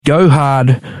Go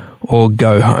hard or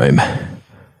go home.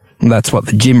 That's what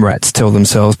the gym rats tell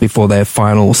themselves before their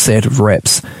final set of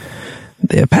reps.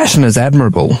 Their passion is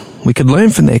admirable. We could learn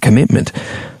from their commitment.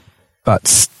 But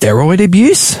steroid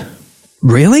abuse?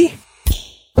 Really?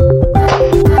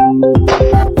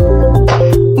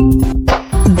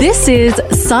 This is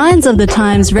Signs of the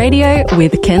Times Radio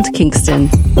with Kent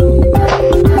Kingston.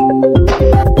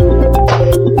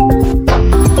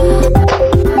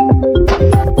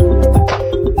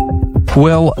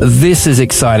 Well, this is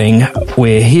exciting.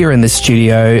 We're here in the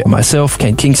studio, myself,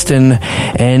 Kent Kingston,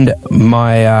 and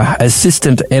my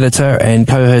assistant editor and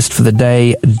co-host for the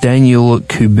day, Daniel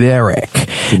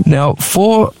Kuberek. Now,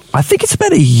 for I think it's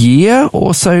about a year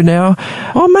or so now,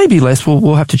 or maybe less,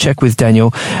 we'll have to check with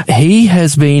Daniel. He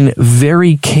has been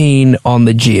very keen on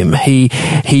the gym. He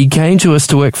came to us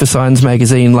to work for Science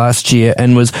Magazine last year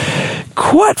and was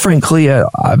quite frankly a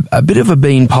bit of a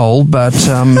beanpole, but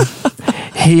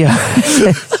he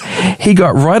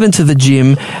got right into the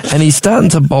gym and he's starting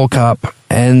to bulk up,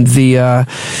 and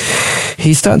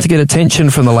he's starting to get attention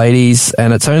from the ladies,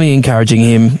 and it's only encouraging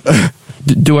him.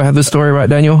 Do I have the story right,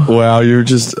 Daniel? Wow, you're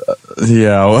just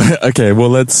yeah. Okay, well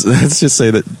let's just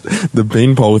say that the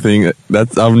beanpole thing.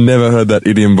 I've never heard that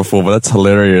idiom before, but that's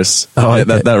hilarious. Oh,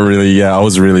 okay. That really, yeah. I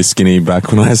was really skinny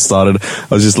back when I started. I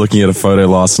was just looking at a photo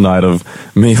last night of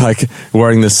me like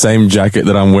wearing the same jacket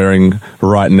that I'm wearing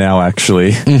right now,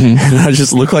 actually. Mm-hmm. And I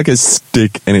just look like a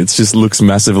stick, and it just looks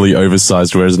massively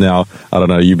oversized. Whereas now, I don't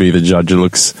know. You be the judge. It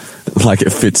looks like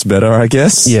it fits better, I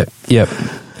guess. Yep.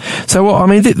 So, well, I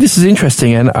mean, this is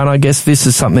interesting, and I guess this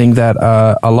is something that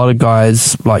a lot of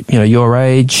guys, like, your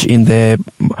age, in their,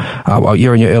 well,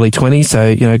 you're in your early 20s,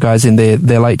 so, guys in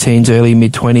their late teens, early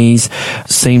mid-20s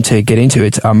seem to get into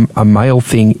it. A male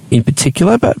thing in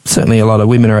particular, but certainly a lot of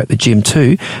women are at the gym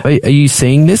too. Are you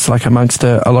seeing this, like, amongst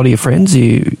a lot of your friends?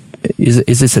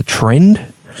 Is this a trend?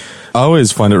 I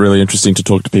always find it really interesting to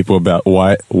talk to people about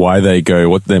why they go,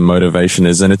 what their motivation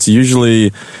is, and it's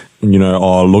usually,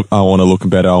 oh, look, I want to look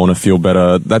better, I want to feel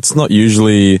better. That's not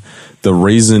usually the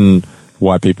reason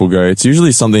why people go. It's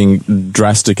usually something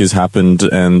drastic has happened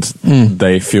and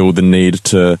they feel the need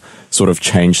to sort of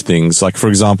change things. Like, for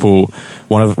example,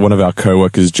 one of our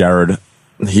co-workers, Jared,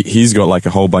 he's got like a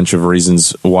whole bunch of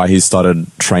reasons why he started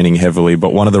training heavily,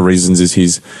 but one of the reasons is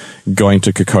he's going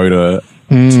to Kokoda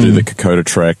to do the Kokoda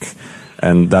trek,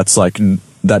 and that's like,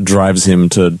 that drives him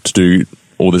to do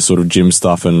all this sort of gym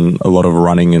stuff and a lot of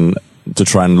running, and to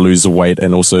try and lose the weight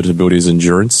and also to build his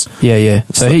endurance. Yeah.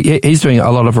 So he's doing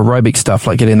a lot of aerobic stuff,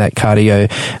 like getting that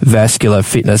cardiovascular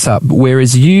fitness up.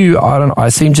 Whereas you, I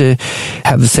seem to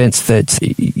have the sense that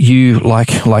you,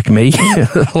 like me,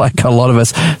 like a lot of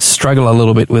us, struggle a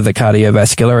little bit with the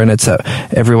cardiovascular, and it's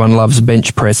everyone loves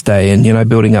bench press day and,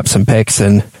 building up some pecs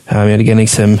and getting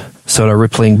some sort of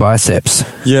rippling biceps.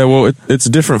 Yeah, well, it's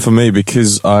different for me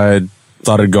because I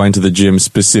started going to the gym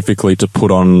specifically to put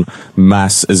on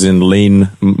mass, as in lean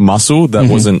muscle that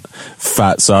wasn't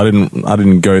fat. So I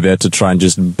didn't go there to try and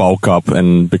just bulk up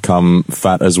and become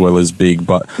fat as well as big,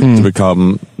 but to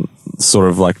become sort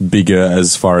of like bigger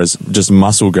as far as just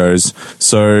muscle goes.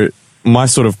 So my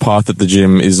sort of path at the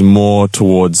gym is more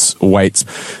towards weights.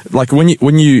 Like when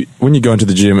you go into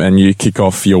the gym and you kick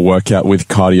off your workout with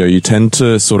cardio, you tend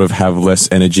to sort of have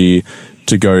less energy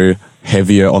to go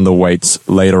heavier on the weights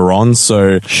later on.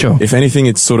 So sure. If anything,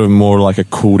 it's sort of more like a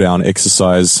cool down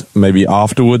exercise maybe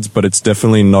afterwards, but it's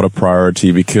definitely not a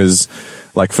priority because,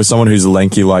 like, for someone who's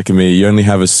lanky like me, you only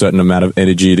have a certain amount of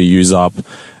energy to use up.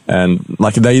 And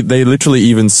like they literally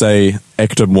even say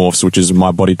ectomorphs, which is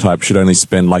my body type, should only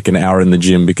spend like an hour in the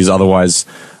gym, because otherwise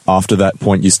after that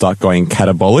point you start going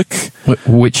catabolic.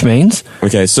 Which means?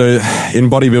 Okay, so in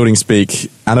bodybuilding speak,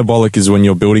 anabolic is when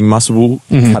you're building muscle,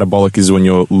 catabolic is when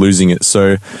you're losing it.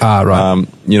 So, right.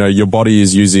 Your body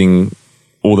is using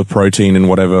all the protein and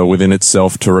whatever within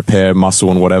itself to repair muscle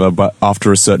and whatever, but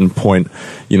after a certain point,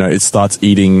 it starts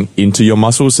eating into your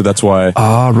muscles. So that's why.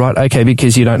 Right. Okay.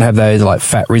 Because you don't have those like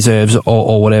fat reserves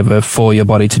or whatever for your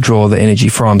body to draw the energy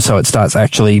from. So it starts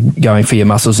actually going for your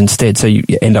muscles instead. So you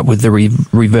end up with the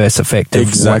reverse effect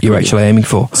of what you're actually aiming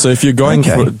for. So if you're going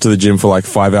to the gym for like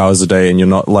 5 hours a day and you're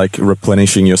not like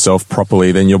replenishing yourself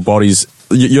properly, then your body's,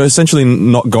 you're essentially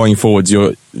not going forwards.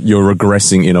 You're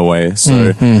regressing in a way.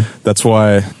 So that's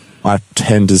why I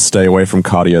tend to stay away from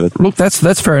cardio. Look,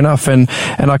 that's fair enough, and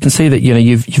I can see that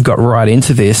you've got right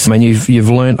into this. I mean, you've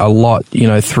learned a lot,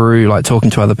 through like talking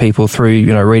to other people, through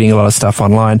reading a lot of stuff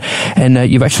online, and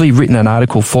you've actually written an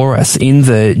article for us in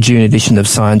the June edition of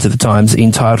Signs of the Times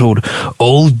entitled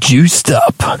 "All Juiced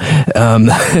Up." I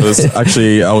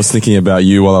was thinking about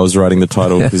you while I was writing the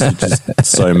title because you're just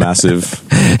so massive.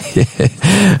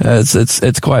 Yeah,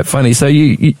 it's quite funny. So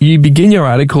you begin your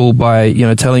article by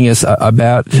telling us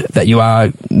about that you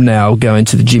are now going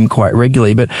to the gym quite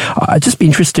regularly, but I'd just be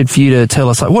interested for you to tell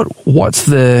us like what's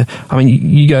the. I mean,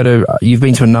 you've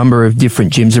been to a number of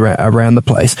different gyms around the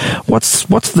place.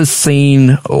 What's the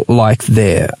scene like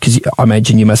there? Because I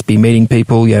imagine you must be meeting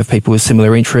people. You have people with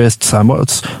similar interests.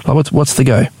 What's the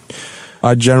go?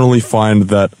 I generally find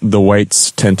that the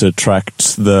weights tend to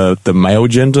attract the male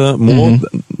gender more.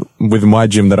 With my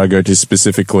gym that I go to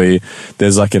specifically,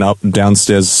 there's like an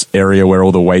downstairs area where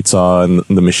all the weights are and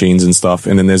the machines and stuff,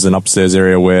 and then there's an upstairs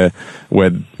area where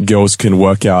girls can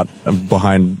work out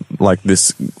behind like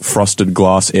this frosted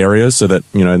glass area, so that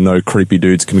no creepy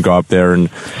dudes can go up there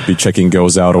and be checking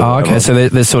girls out. Or whatever. Okay, so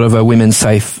there's sort of a women's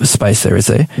safe space there, is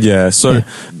there? Yeah, so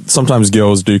sometimes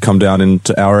girls do come down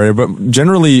into our area, but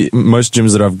generally most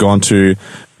gyms that I've gone to,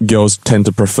 girls tend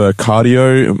to prefer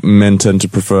cardio, men tend to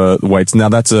prefer weights. Now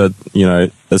that's a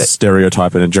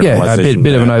stereotype and a generalization. Yeah, a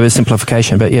bit of an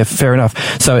oversimplification, but yeah, fair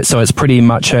enough. So it's pretty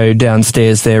macho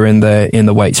downstairs there in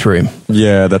the weights room.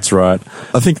 Yeah, that's right.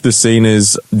 I think the scene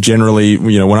is generally,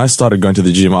 when I started going to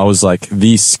the gym, I was like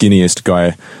the skinniest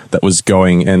guy that was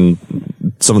going, and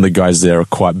some of the guys there are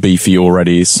quite beefy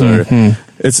already. So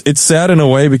it's sad in a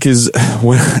way because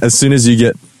as soon as you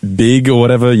get big or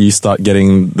whatever, you start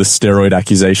getting the steroid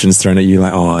accusations thrown at you,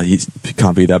 like, oh, he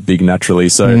can't be that big naturally.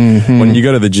 So when you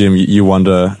go to the gym, you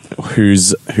wonder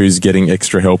who's getting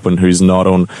extra help and who's not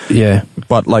on. Yeah.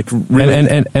 But like really,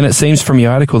 and it seems from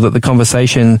your article that the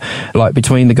conversation like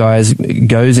between the guys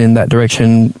goes in that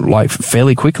direction like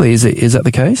fairly quickly. Is that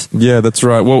the case? Yeah, that's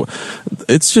right. Well,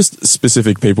 it's just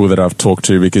specific people that I've talked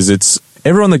to, because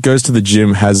everyone that goes to the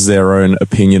gym has their own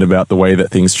opinion about the way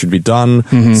that things should be done.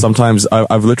 Sometimes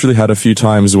I've literally had a few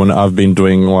times when I've been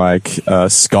doing like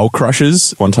skull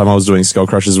crushes. One time I was doing skull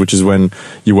crushes, which is when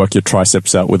you work your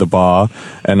triceps out with a bar,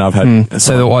 and I've had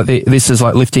this is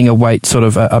like lifting a weight sort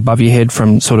of above your head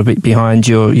from sort of behind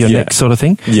your neck sort of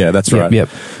thing. Yeah, that's right. Yep.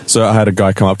 So I had a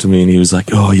guy come up to me and he was like,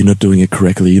 "Oh, you're not doing it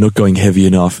correctly. You're not going heavy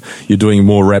enough. You're doing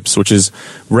more reps,"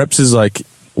 reps is like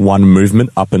one movement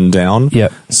up and down.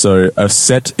 Yep. So a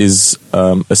set is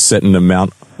a certain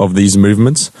amount of these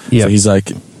movements. Yep. So he's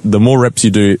like, the more reps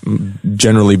you do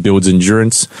generally builds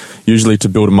endurance. Usually to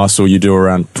build a muscle, you do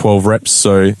around 12 reps.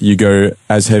 So you go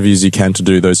as heavy as you can to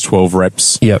do those 12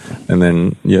 reps. Yep. And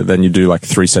then you do like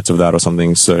 3 sets of that or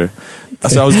something. So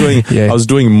I was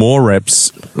doing more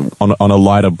reps on a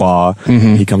lighter bar.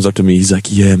 He comes up to me. He's like,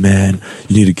 "Yeah, man,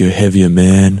 you need to go heavier,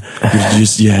 man. You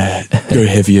just go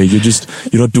heavier.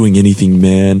 You're not doing anything,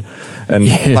 man." And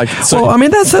well, I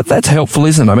mean, that's helpful,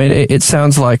 isn't it? I mean, it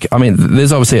sounds like, I mean,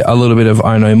 there's obviously a little bit of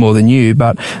I know more than you,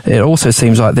 but it also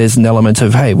seems like there's an element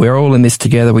of, hey, we're all in this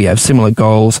together. We have similar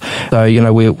goals.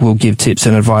 So, we'll give tips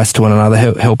and advice to one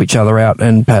another, help each other out,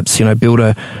 and perhaps, build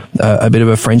a bit of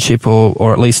a friendship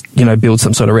or at least, build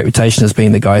some sort of reputation as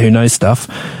being the guy who knows stuff.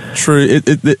 True.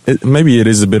 It maybe it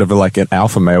is a bit of like an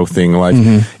alpha male thing. Like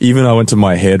even I went to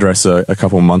my hairdresser a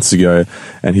couple of months ago,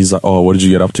 and he's like, "Oh, what did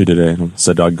you get up to today?" And I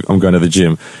said, "I'm going to the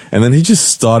gym." And then he just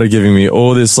started giving me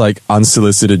all this like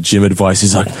unsolicited gym advice.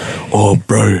 He's like, "Oh,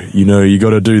 bro, you got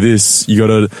to do this. You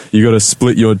got to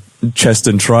split your chest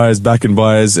and tries, back and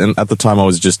bis." And at the time I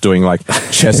was just doing like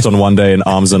chest on one day and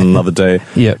arms on another day.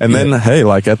 Yeah. And then, hey,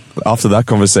 like after that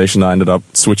conversation, I ended up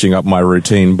switching up my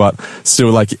routine, but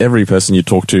still like every person you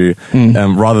talk to,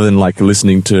 rather than like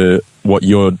listening to what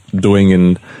you're doing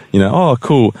and, oh,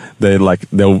 cool.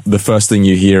 The first thing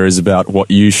you hear is about what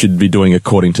you should be doing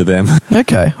according to them.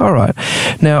 Okay. All right.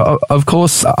 Now, of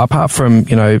course, apart from,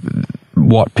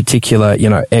 what particular,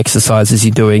 exercises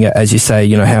you're doing, as you say,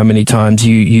 how many times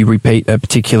you repeat a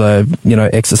particular,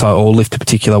 exercise or lift a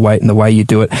particular weight and the way you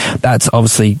do it. That's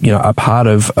obviously, a part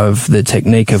of the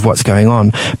technique of what's going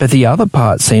on. But the other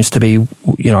part seems to be,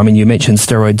 you mentioned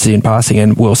steroids in passing,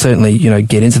 and we'll certainly,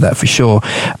 get into that for sure.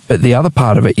 But the other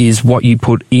part of it is what you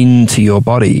put into your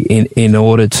body in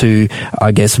order to,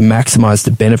 I guess, maximize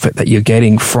the benefit that you're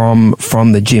getting from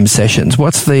the gym sessions.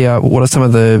 What are some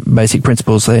of the basic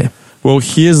principles there? Well,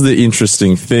 here's the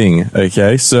interesting thing,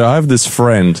 okay? So I have this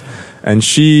friend, and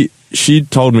she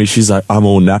told me, she's like, "I'm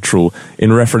all natural,"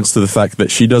 in reference to the fact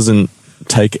that she doesn't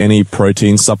take any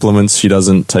protein supplements. She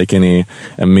doesn't take any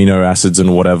amino acids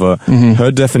and whatever.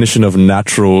 Her definition of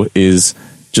natural is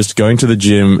just going to the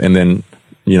gym and then,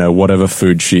 you know, whatever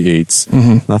food she eats.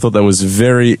 And I thought that was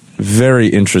very, very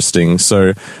interesting.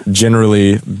 So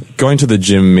generally, going to the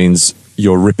gym means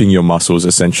you're ripping your muscles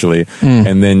essentially,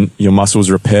 and then your muscles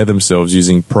repair themselves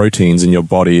using proteins in your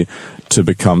body to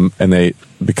become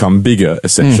bigger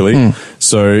essentially.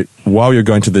 So while you're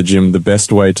going to the gym, the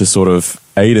best way to sort of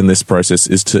aid in this process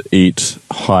is to eat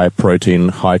high protein,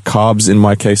 high carbs in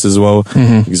my case as well,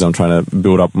 because I'm trying to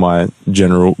build up my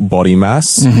general body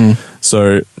mass.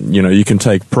 So, you know, you can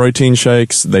take protein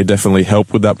shakes. They definitely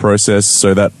help with that process.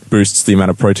 So that boosts the amount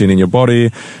of protein in your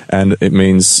body. And it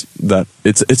means that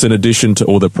it's an addition to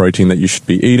all the protein that you should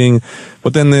be eating.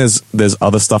 But then there's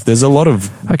other stuff. There's a lot of...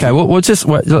 Okay, well, let's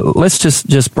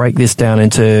just break this down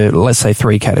into, let's say,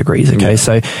 3 categories. Okay,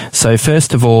 so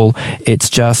first of all,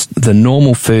 it's just the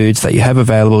normal foods that you have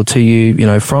available to you, you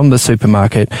know, from the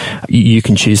supermarket. You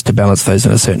can choose to balance those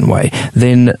in a certain way.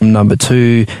 Then number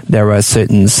 2, there are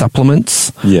certain supplements.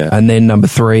 And then number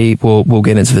 3, we'll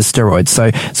get into the steroids.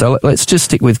 So let's just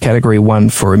stick with category 1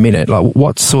 for a minute. Like,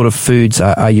 what sort of foods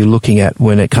are you looking at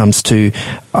when it comes to,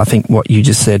 I think, what you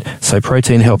just said? So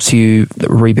protein helps you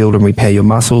rebuild and repair your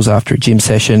muscles after a gym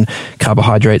session.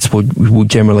 Carbohydrates will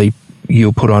generally,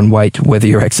 you'll put on weight whether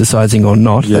you're exercising or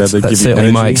not. Yeah, that's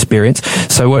certainly my experience.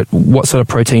 So what sort of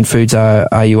protein foods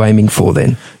are you aiming for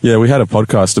then? Yeah, we had a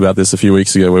podcast about this a few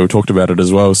weeks ago where we talked about it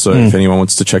as well. So if anyone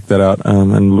wants to check that out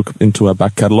and look into our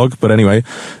back catalogue. But anyway,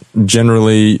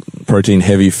 generally protein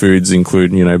heavy foods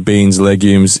include, you know, beans,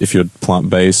 legumes if you're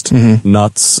plant-based,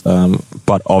 nuts.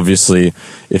 But obviously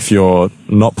if you're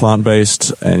not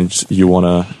plant-based and you want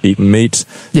to eat meat,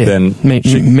 then meat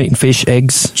and fish,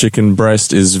 eggs. Chicken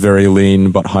breast is very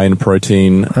lean but high in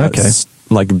protein. Okay.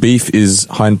 Like beef is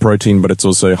high in protein, but it's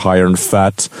also higher in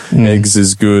fat. Eggs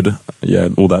is good. Yeah,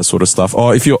 all that sort of stuff.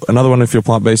 Oh, if you're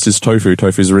plant-based is tofu.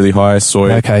 Tofu is really high.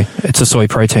 Soy. Okay. It's a soy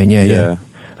protein. Yeah.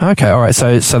 Okay, all right.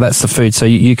 So that's the food. So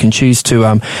you can choose to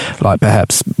like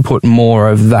perhaps put more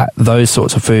of those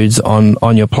sorts of foods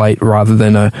on your plate rather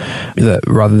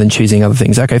than choosing other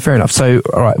things. Okay, fair enough. So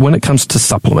all right, when it comes to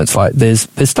supplements, like there's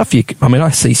stuff I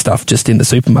see stuff just in the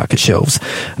supermarket shelves,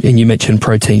 and you mentioned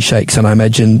protein shakes, and I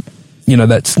imagine, you know,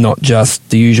 that's not just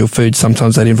the usual food.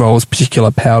 Sometimes that involves particular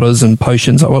powders and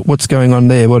potions. What's going on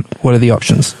there? What are the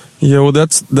options? Yeah, well,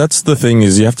 that's the thing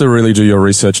is you have to really do your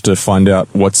research to find out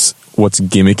what's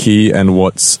gimmicky and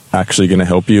what's actually going to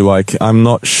help you. Like, I'm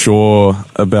not sure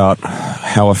about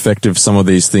how effective some of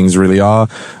these things really are.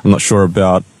 I'm not sure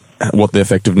about what the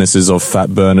effectiveness is of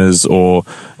fat burners or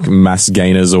mass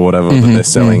gainers or whatever that they're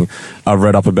selling. I've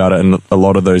read up about it, and a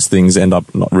lot of those things end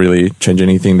up not really changing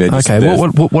anything. They're just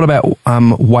what about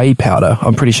whey powder?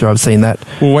 I'm pretty sure I've seen that.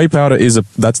 Well, whey powder is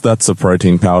that's a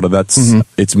protein powder. That's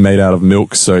it's made out of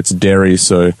milk, so it's dairy.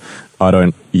 So I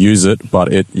don't use it,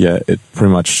 but it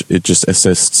pretty much just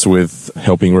assists with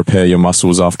helping repair your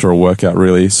muscles after a workout,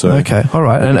 really. So okay, all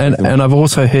right, and I've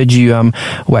also heard you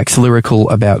wax lyrical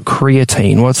about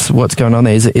creatine. What's going on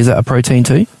there? Is it a protein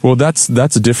too? Well, that's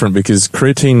different because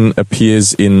creatine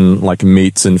appears in like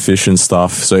meats and fish and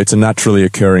stuff, so it's a naturally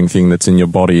occurring thing that's in your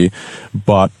body,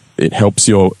 but it helps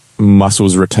your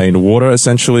muscles retain water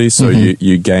essentially. So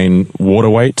you gain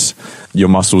water weight, your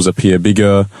muscles appear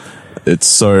bigger.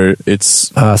 It's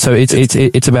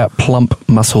about plump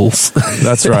muscles.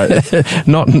 That's right.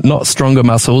 not stronger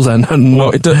muscles, and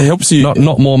it helps you.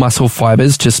 Not more muscle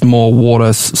fibers, just more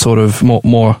water. Sort of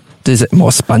more. Is it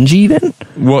more spongy then?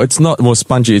 Well, it's not more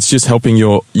spongy. It's just helping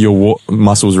your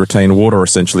muscles retain water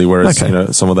essentially. Whereas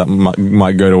some of that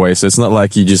might go to waste. So it's not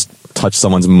like you just touch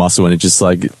someone's muscle and it just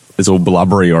like it's all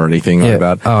blubbery or anything like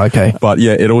that. Oh, okay. But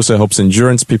yeah, it also helps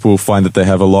endurance. People find that they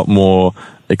have a lot more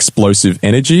explosive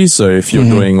energy. So if you're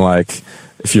doing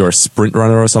if you're a sprint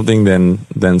runner or something,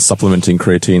 then supplementing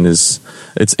creatine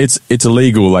it's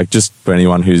illegal. Like, just for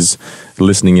anyone who's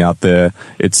listening out there,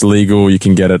 it's legal. You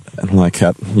can get it like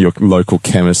at your local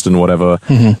chemist and whatever.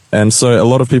 And so a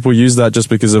lot of people use that just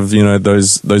because of, you know,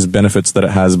 those benefits that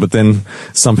it has. But then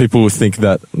some people think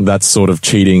that that's sort of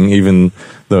cheating, even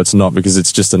though it's not, because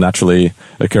it's just a naturally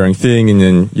occurring thing, and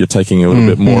then you're taking a little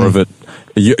bit more of it.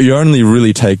 You only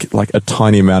really take like a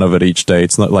tiny amount of it each day.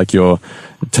 It's not like you're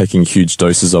taking huge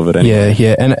doses of it anyway.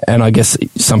 Yeah. And I guess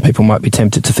some people might be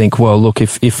tempted to think, well, look,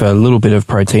 if a little bit of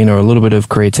protein or a little bit of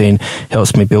creatine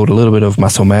helps me build a little bit of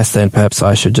muscle mass, then perhaps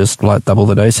I should just like double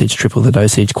the dosage, triple the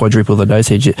dosage, quadruple the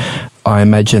dosage. I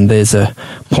imagine there's a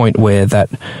point where that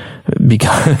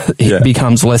it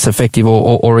becomes less effective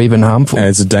or even harmful. And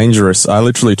it's dangerous. I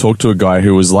literally talked to a guy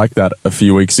who was like that a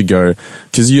few weeks ago,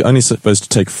 because you're only supposed to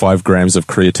take 5 grams of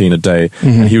creatine a day,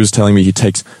 and he was telling me he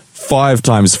takes 5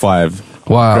 times 5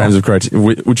 grams of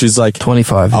creatine, which is like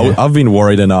 25. I've been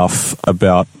worried enough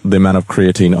about the amount of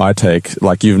creatine I take.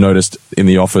 Like, you've noticed in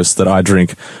the office that I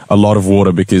drink a lot of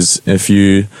water, because if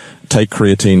you take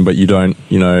creatine but you don't,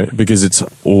 because it's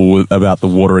all about the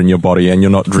water in your body, and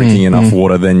you're not drinking enough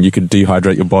water, then you could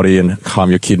dehydrate your body and harm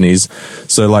your kidneys.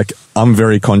 So like, I'm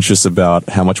very conscious about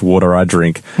how much water I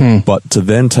drink, but to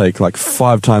then take like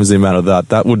 5 times the amount of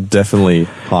that would definitely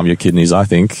harm your kidneys, I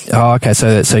think. Oh, okay.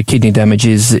 So kidney damage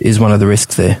is one of the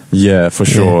risks there. Yeah, for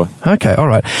sure. Yeah. Okay, all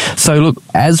right. So look,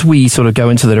 as we sort of go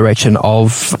into the direction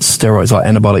of steroids, like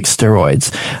anabolic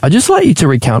steroids, I'd just like you to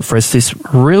recount for us this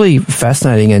really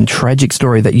fascinating and tragic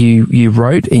story that you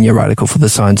wrote in your article for the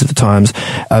Signs of the Times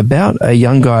about a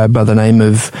young guy by the name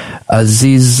of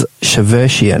Aziz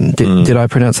Shavershian. Did I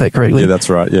pronounce that correctly? Yeah, that's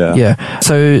right. Yeah. Yeah.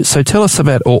 So tell us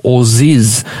about or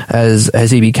Ziz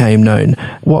as he became known.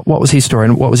 What was his story,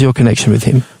 and what was your connection with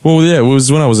him? Well, yeah, it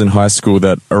was when I was in high school,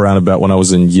 that around about when I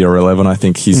was in year 11, I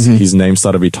think his name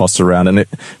started to be tossed around, and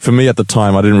for me at the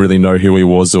time, I didn't really know who he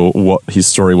was or what his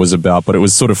story was about, but it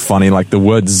was sort of funny. Like, the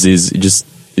word Ziz, it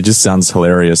just sounds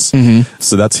hilarious.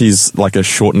 So that's like a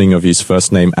shortening of his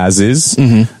first name, Aziz.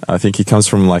 I think he comes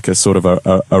from like a sort of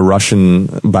a Russian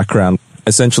background.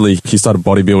 Essentially, he started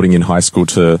bodybuilding in high school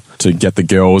to get the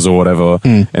girls or whatever.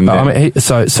 And then,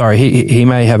 he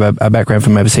may have a background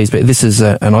from overseas, but this is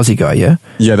an Aussie guy, yeah?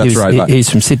 Yeah, that's right. He's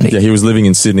from Sydney. Yeah, he was living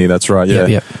in Sydney. That's right. Yeah.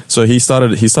 Yeah. So he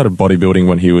started bodybuilding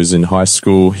when he was in high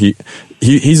school.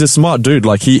 He's a smart dude.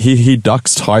 Like, he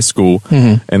duxed high school,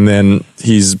 and then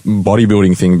his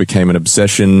bodybuilding thing became an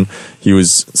obsession. He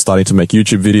was starting to make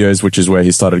YouTube videos, which is where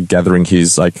he started gathering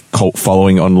his like cult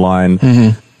following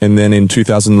online. And then in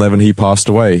 2011, he passed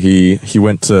away. He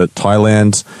went to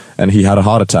Thailand and he had a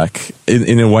heart attack.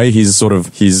 In a way,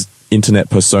 his internet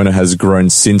persona has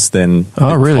grown since then.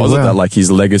 Oh, really? Because of that, like,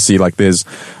 his legacy. Like,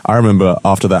 I remember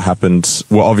after that happened,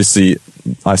 well, obviously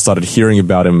I started hearing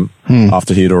about him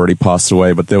after he had already passed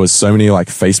away, but there was so many like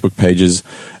Facebook pages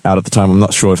out at the time. I'm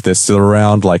not sure if they're still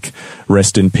around, like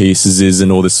Rest in Peace Ziz and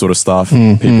all this sort of stuff.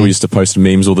 People used to post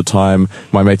memes all the time.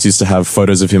 My mates used to have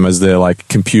photos of him as their like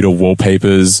computer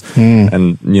wallpapers,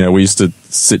 and we used to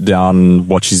sit down and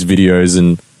watch his videos,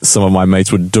 and some of my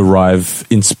mates would derive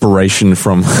inspiration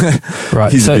from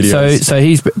his videos. So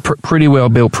he's pretty well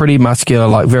built, pretty muscular,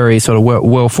 like very sort of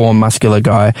well-formed, muscular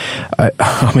guy.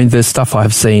 I mean,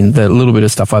 the little bit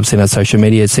of stuff I've seen on social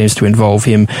media, it seems to involve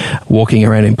him walking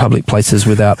around in public places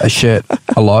without a shirt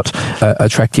a lot,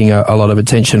 attracting a lot of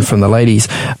attention from the ladies.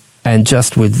 And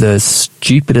just with the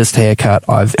stupidest haircut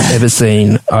I've ever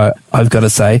seen, I've got to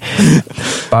say.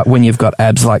 But when you've got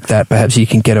abs like that, perhaps you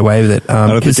can get away with it. I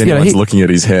don't think anyone's looking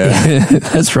at his hair.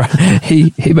 That's right.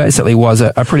 He basically was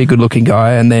a pretty good-looking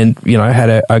guy, and then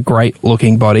had a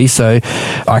great-looking body. So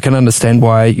I can understand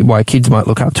why kids might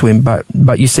look up to him.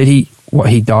 But you said he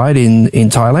died in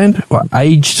Thailand,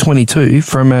 age 22,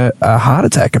 from a heart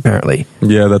attack, apparently.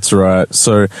 Yeah, that's right.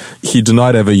 So he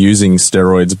denied ever using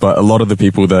steroids, but a lot of the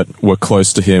people that were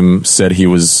close to him said he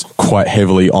was quite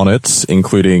heavily on it,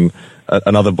 including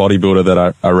another bodybuilder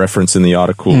that I reference in the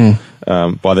article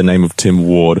by the name of Tim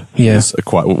Ward. Yeah. He's a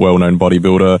quite well-known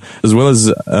bodybuilder, as well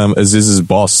as Aziz's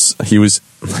boss.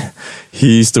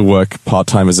 He used to work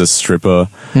part-time as a stripper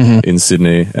in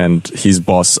Sydney, and his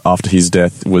boss, after his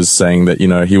death, was saying that,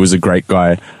 he was a great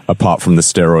guy apart from the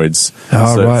steroids.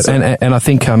 Oh, right. And I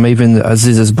think even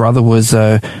Aziz's brother was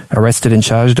arrested and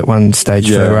charged at one stage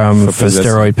for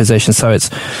steroid possession. So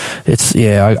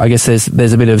I guess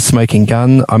there's a bit of smoking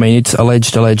gun. I mean, it's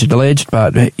alleged,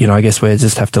 but, I guess we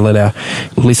just have to let our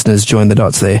listeners join the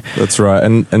dots there. That's right.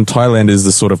 And Thailand is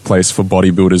the sort of place for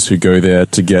bodybuilders who go there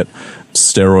to get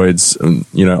steroids, and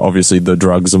obviously the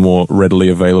drugs are more readily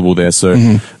available there.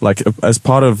 So like, as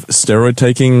part of steroid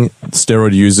taking,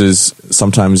 steroid users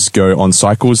sometimes go on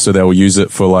cycles, so they'll use it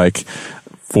for like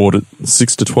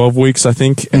 6 to 12 weeks, I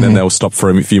think, and then they'll stop for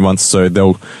a few months. So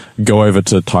they'll go over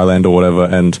to Thailand or whatever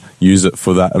and use it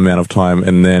for that amount of time,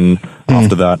 and then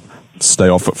after that stay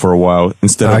off it for a while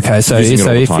instead of using it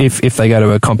all the time. If they go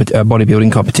to a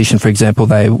bodybuilding competition, for example,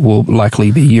 they will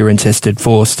likely be urine tested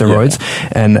for steroids,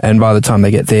 and by the time they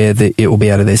get there, it will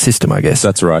be out of their system, I guess.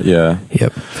 That's right. Yeah.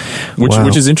 Yep.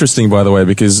 Which is interesting, by the way,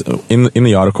 because in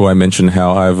the article I mentioned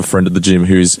how I have a friend at the gym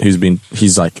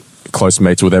he's like close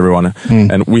mates with everyone,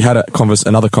 and we had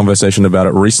another conversation about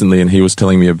it recently, and he was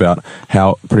telling me about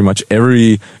how pretty much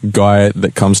every guy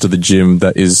that comes to the gym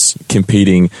that is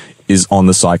competing is on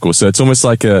the cycle. So it's almost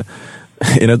like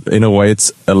in a way,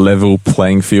 it's a level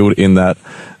playing field in that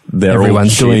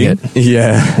everyone's doing it.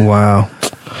 Yeah. Wow.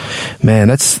 Man,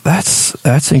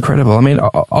 that's incredible. I mean,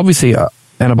 obviously,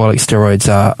 anabolic steroids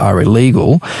are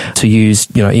illegal to use,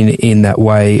 in that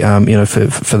way,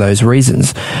 for those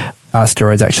reasons. Are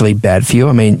steroids actually bad for you?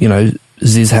 I mean,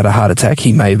 Ziz had a heart attack.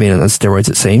 He may have been on steroids,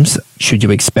 it seems. Should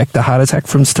you expect a heart attack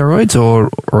from steroids,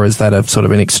 or is that a sort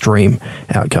of an extreme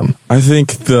outcome? I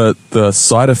think the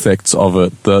side effects of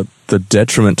it, the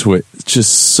detriment to it,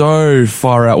 just so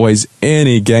far outweighs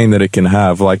any gain that it can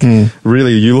have. Like,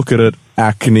 really, you look at it,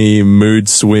 acne, mood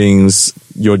swings,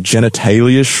 your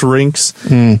genitalia shrinks,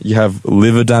 you have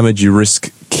liver damage, you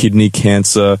risk kidney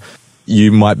cancer,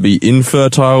 you might be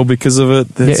infertile because of it.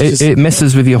 It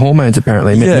messes with your hormones,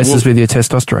 apparently. It messes with your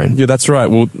testosterone. Yeah, that's right.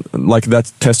 Well, like that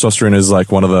testosterone is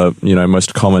like one of the,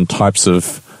 most common types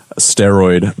of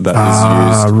steroid that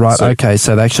is used. Right. Okay.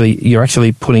 So you're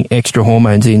actually putting extra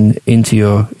hormones into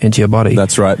your body.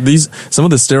 That's right. Some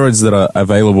of the steroids that are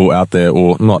available out there,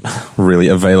 or not really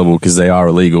available because they are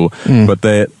illegal, but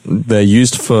they're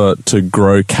used to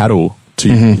grow cattle.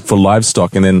 For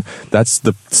livestock, and then that's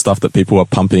the stuff that people are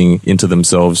pumping into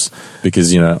themselves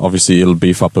because, obviously it'll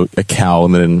beef up a cow,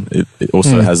 and then it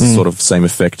also has the sort of same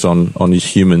effect on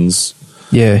humans.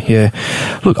 Yeah.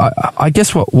 Look, I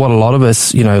guess what a lot of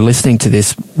us, listening to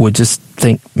this would just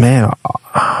think, man,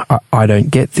 I don't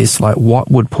get this. Like,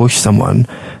 what would push someone,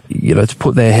 to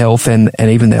put their health and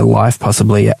even their life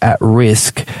possibly at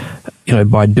risk,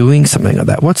 by doing something like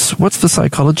that? What's the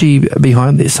psychology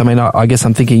behind this? I mean, I guess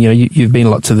I'm thinking, you've been a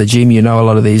lot to the gym, a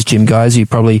lot of these gym guys, you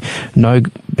probably know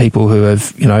people who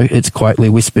have, it's quietly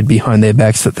whispered behind their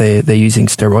backs that they're using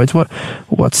steroids.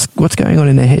 What's going on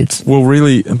in their heads? Well,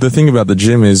 really, the thing about the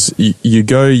gym is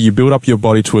you build up your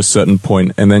body to a certain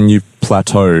point, and then you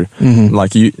plateau.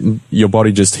 Like your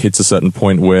body just hits a certain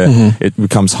point where it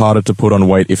becomes harder to put on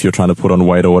weight if you're trying to put on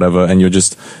weight or whatever, and you're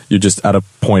just at a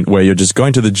point where you're just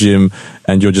going to the gym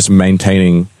and you're just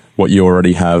maintaining what you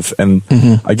already have. And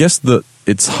I guess that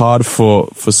it's hard for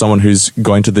someone who's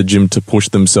going to the gym to push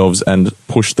themselves and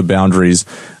push the boundaries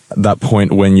at that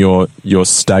point when you're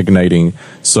stagnating.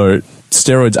 So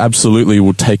steroids absolutely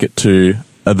will take it to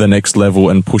the next level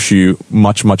and push you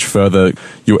much, much further.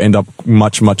 You'll end up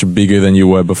much, much bigger than you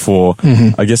were before.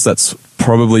 I guess that's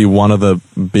probably one of the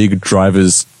big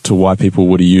drivers to why people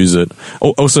would use it.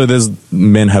 Also,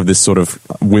 men have this sort of,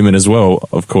 women as well,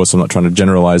 of course, I'm not trying to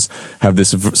generalize, have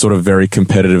this sort of very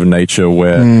competitive nature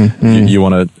where you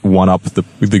want to one up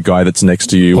the guy that's next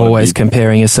to you. Always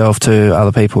comparing yourself to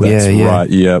other people. That's right,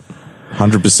 yeah.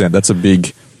 100%. That's a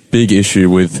big issue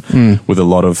with a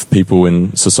lot of people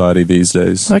in society these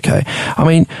days. Okay. I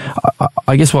mean,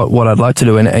 I guess what I'd like to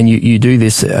do, and you do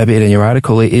this a bit in your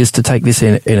article, is to take this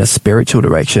in a spiritual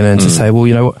direction and to say,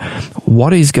 well,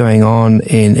 what is going on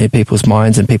in people's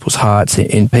minds and people's hearts,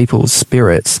 in people's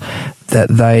spirits, that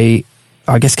they,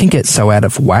 I guess, can get so out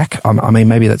of whack. I mean,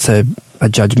 maybe that's a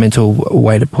judgmental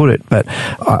way to put it, but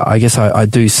I guess I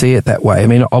do see it that way. I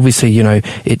mean, obviously,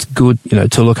 it's good,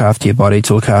 to look after your body,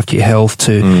 to look after your health,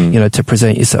 to, to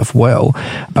present yourself well.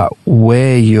 But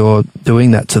where you're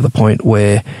doing that to the point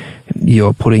where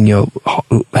you're putting your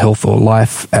health or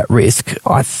life at risk,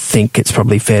 I think it's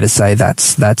probably fair to say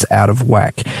that's out of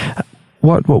whack.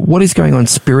 What is going on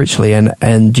spiritually,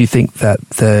 and do you think that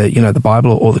the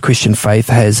Bible or the Christian faith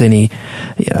has any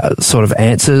sort of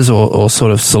answers or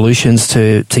sort of solutions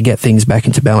to get things back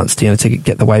into balance, to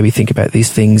get the way we think about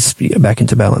these things back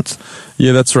into balance?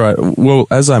 Yeah, that's right. Well,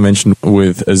 as I mentioned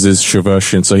with Aziz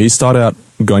Shavershian, so he started out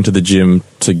going to the gym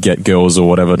to get girls or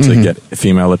whatever, to get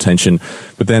female attention.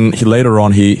 But then later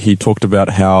on, he talked about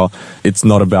how it's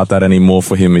not about that anymore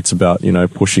for him. It's about,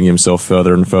 pushing himself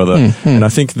further and further. And I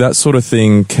think that sort of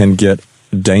thing can get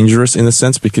dangerous in a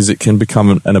sense because it can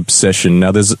become an obsession.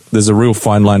 Now, there's a real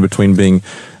fine line between being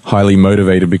highly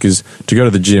motivated, because to go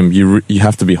to the gym, you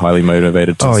have to be highly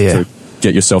motivated to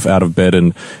get yourself out of bed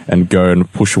and go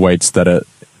and push weights that are,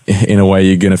 in a way,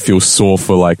 you're going to feel sore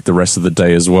for like the rest of the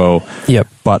day as well. Yep.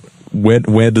 But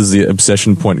where does the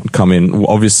obsession point come in? Well,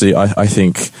 obviously, I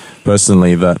think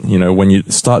personally that, when you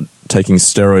start taking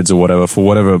steroids or whatever, for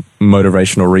whatever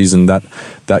motivational reason, that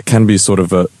can be sort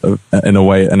of in a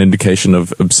way, an indication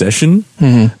of obsession,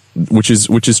 which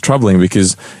is troubling,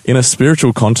 because in a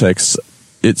spiritual context,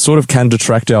 it sort of can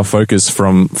detract our focus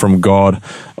from God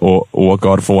or what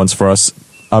God wants for us.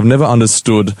 I've never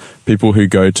understood people who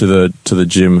go to the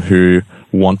gym who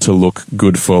want to look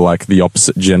good for like the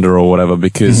opposite gender or whatever,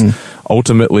 because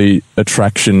ultimately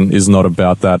attraction is not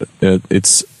about that.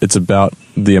 It's about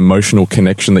the emotional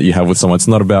connection that you have with someone. It's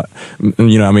not about,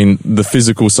 the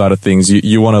physical side of things.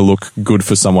 You want to look good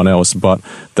for someone else, but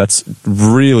that's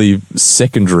really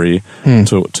secondary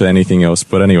to anything else.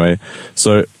 But anyway,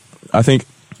 so I think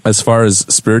as far as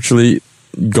spiritually,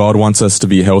 God wants us to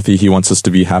be healthy. He wants us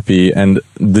to be happy. And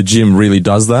the gym really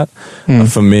does that.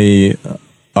 For me,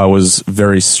 I was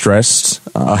very stressed.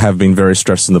 I have been very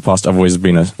stressed in the past. I've always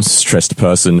been a stressed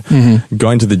person.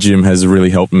 Going to the gym has really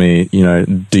helped me,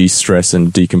 de-stress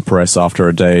and decompress after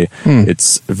a day.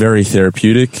 It's very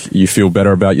therapeutic. You feel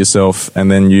better about yourself, and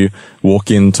then you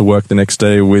walk into work the next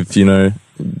day with,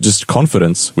 just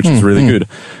confidence, which is really good.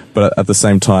 But at the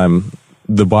same time,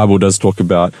 the Bible does talk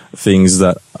about things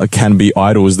that can be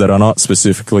idols that are not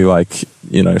specifically like,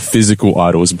 physical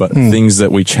idols, but things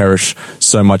that we cherish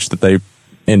so much that they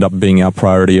end up being our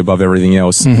priority above everything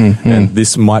else. And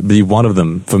this might be one of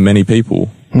them for many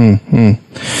people.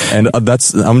 And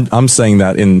I'm saying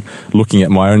that in looking at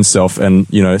my own self and,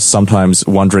 sometimes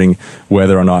wondering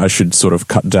whether or not I should sort of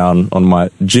cut down on my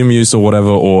gym use or whatever,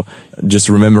 or just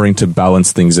remembering to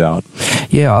balance things out.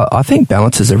 Yeah, I think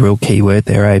balance is a real key word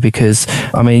there, because,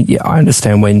 I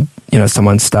understand when,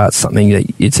 someone starts something that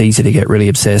it's easy to get really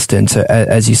obsessed. And so,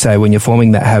 as you say, when you're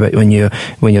forming that habit, when you're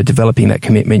developing that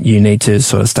commitment, you need to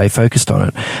sort of stay focused on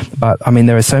it. But,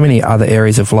 there are so many other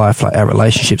areas of life, like our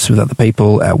relationships with other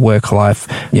people, our work life,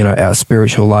 our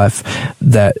spiritual life,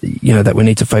 that, that we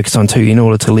need to focus on too in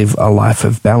order to live a life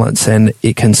of balance. And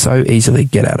it can so easily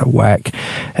get out of whack.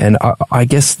 And I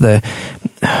guess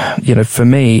for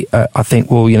me, I think,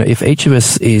 if each of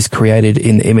us is created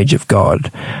in the image of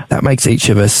God, that makes each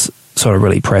of us sort of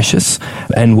really precious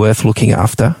and worth looking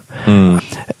after.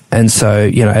 And so,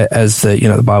 as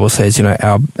the Bible says,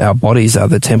 our bodies are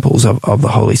the temples of the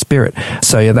Holy Spirit.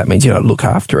 So that means, look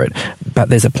after it. But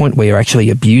there's a point where you're actually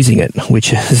abusing it,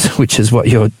 which is what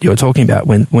you're talking about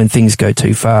when things go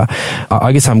too far.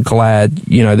 I guess I'm glad,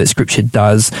 that Scripture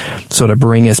does sort of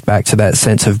bring us back to that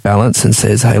sense of balance and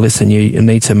says, hey, listen, you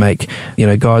need to make,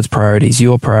 God's priorities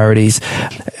your priorities,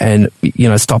 and,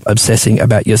 stop obsessing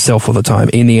about yourself all the time.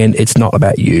 In the end, it's not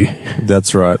about you.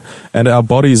 That's right. And our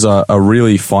bodies are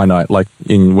really finite. Like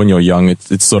when you're young,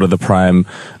 it's sort of the prime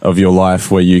of your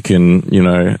life where you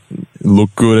can,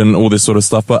 look good and all this sort of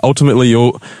stuff. But ultimately,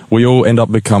 we all end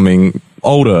up becoming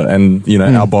older, and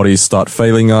our bodies start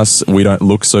failing us. We don't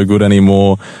look so good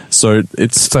anymore. So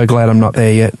it's so glad I'm not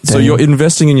there yet. So you're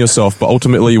investing in yourself, but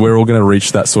ultimately we're all going to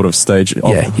reach that sort of stage.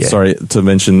 Sorry to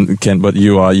mention, Kent, but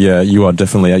you are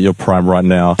definitely at your prime right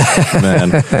now,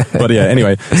 man. But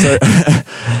anyway, so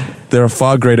there are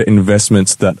far greater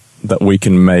investments that we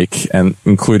can make, and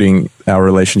including our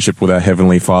relationship with our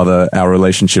Heavenly Father, our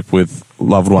relationship with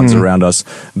loved ones around us.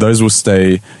 Those will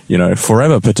stay,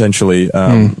 forever potentially,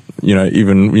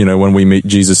 even, when we meet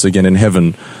Jesus again in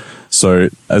heaven. So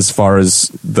as far as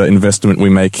the investment we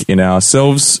make in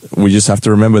ourselves, we just have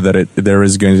to remember that there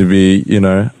is going to be,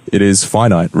 it is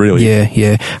finite, really. Yeah.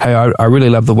 Hey, I really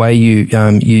love the way you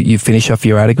finish off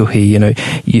your article here.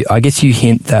 I guess you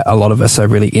hint that a lot of us are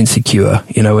really insecure,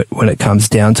 when it comes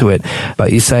down to it.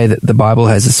 But you say that the Bible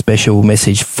has a special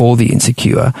message for the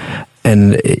insecure.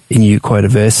 And you quote a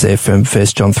verse there from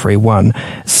 1 John 3:1.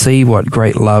 See what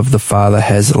great love the Father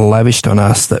has lavished on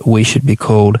us, that we should be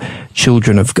called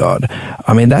children of God.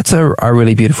 That's a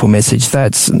really beautiful message.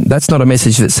 That's not a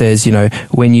message that says,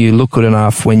 when you look good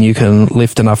enough, when you can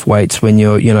lift enough weights, when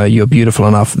you're beautiful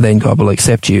enough, then God will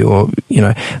accept you. Or,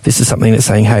 this is something that's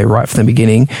saying, hey, right from the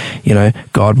beginning,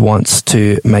 God wants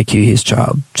to make you his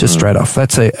child, just straight off.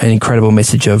 That's an incredible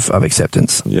message of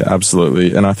acceptance. Yeah,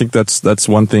 absolutely. And I think that's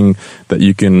one thing that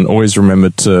you can always remember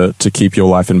to keep your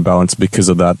life in balance because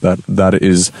of that. That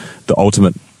is the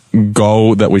ultimate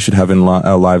goal that we should have in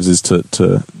our lives, is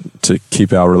to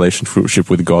keep our relationship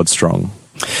with God strong.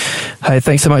 Hey,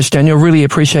 thanks so much, Daniel. Really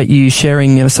appreciate you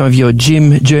sharing some of your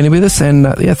gym journey with us, and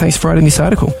thanks for writing this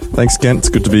article. Thanks, Kent. It's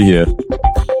good to be here.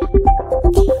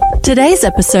 Today's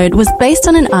episode was based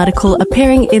on an article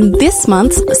appearing in this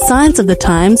month's Signs of the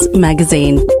Times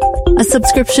magazine. A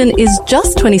subscription is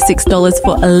just $26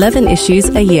 for 11 issues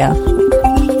a year.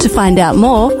 To find out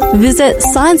more, visit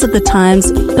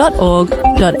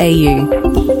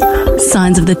signsofthetimes.org.au.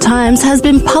 Signs of the Times has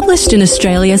been published in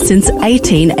Australia since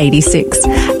 1886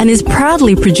 and is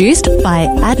proudly produced by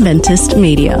Adventist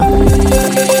Media.